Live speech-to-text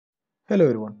Hello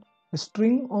everyone. A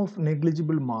string of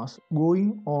negligible mass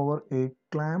going over a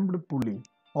clamped pulley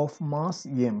of mass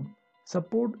m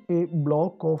support a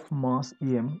block of mass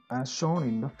m as shown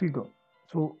in the figure.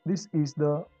 So this is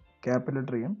the capital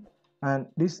M and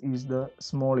this is the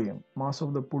small m, mass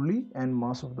of the pulley and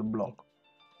mass of the block.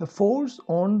 The force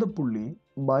on the pulley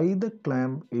by the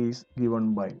clamp is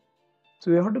given by.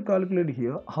 So we have to calculate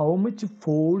here how much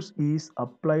force is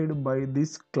applied by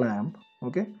this clamp.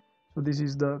 Okay, so this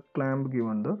is the clamp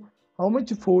given. The how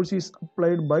much force is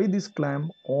applied by this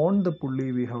clamp on the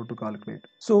pulley we have to calculate.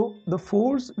 So the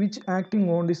force which acting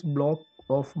on this block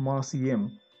of mass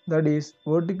m, that is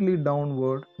vertically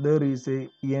downward, there is a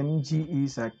mg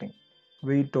is acting,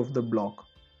 weight of the block.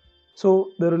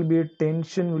 So there will be a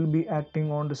tension will be acting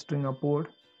on the string upward.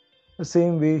 The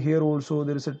same way here also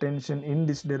there is a tension in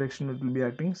this direction, it will be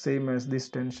acting same as this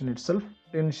tension itself.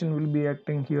 Tension will be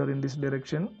acting here in this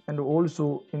direction, and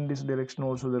also in this direction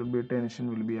also there will be a tension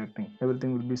will be acting.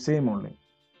 Everything will be same only.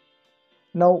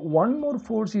 Now one more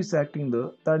force is acting there,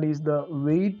 that is the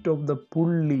weight of the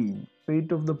pulley.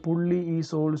 Weight of the pulley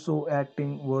is also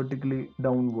acting vertically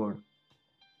downward.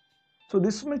 So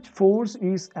this much force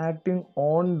is acting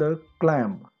on the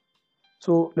clamp.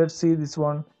 So let's see this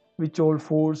one, which all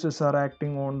forces are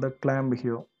acting on the clamp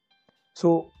here.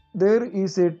 So there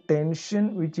is a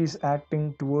tension which is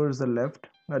acting towards the left,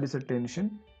 that is a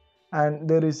tension, and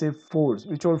there is a force,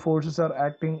 which all forces are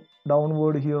acting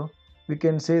downward here. We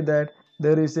can say that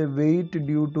there is a weight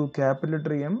due to capital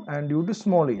M and due to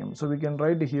small m. So we can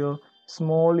write here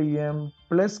small m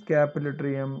plus capital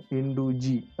M into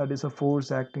G, that is a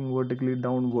force acting vertically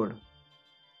downward.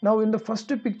 Now in the first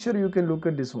picture you can look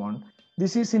at this one.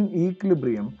 This is in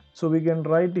equilibrium. So we can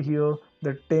write here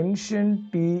the tension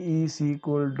T is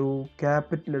equal to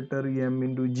capital letter M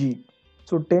into G.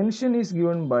 So tension is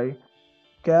given by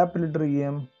capital letter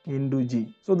M into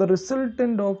G. So the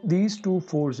resultant of these two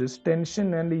forces,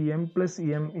 tension and M plus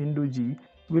M into G,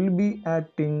 will be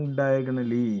acting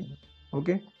diagonally.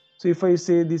 Okay. So if I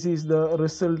say this is the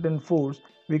resultant force,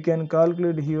 we can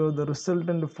calculate here the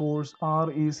resultant force R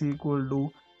is equal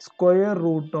to square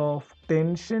root of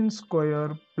tension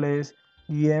square plus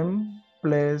M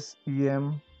plus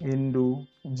M into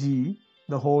G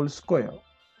the whole square.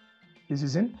 This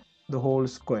is in the whole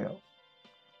square.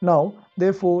 Now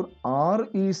therefore R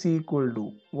is equal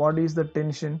to, what is the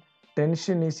tension?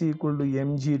 Tension is equal to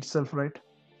mg itself, right?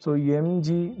 So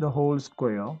mg the whole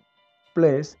square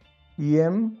plus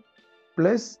m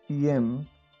plus m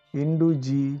into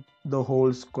g the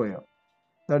whole square.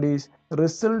 That is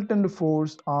resultant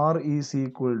force R is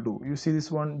equal to, you see this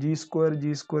one, g square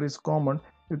is common,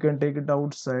 you can take it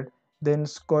outside, then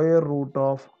square root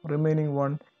of remaining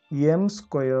one m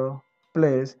square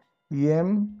plus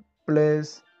m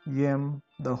plus m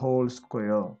the whole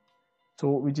square. So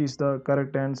which is the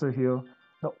correct answer here?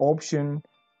 The option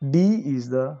D is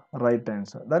the right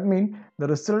answer. That means the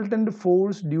resultant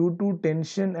force due to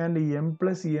tension and m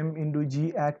plus m into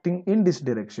g acting in this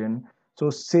direction. So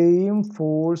same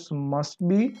force must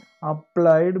be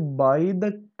applied by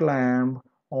the clamp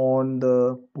on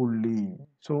the pulley.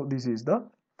 So this is the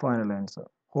final answer.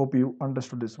 Hope you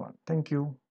understood this one. Thank you.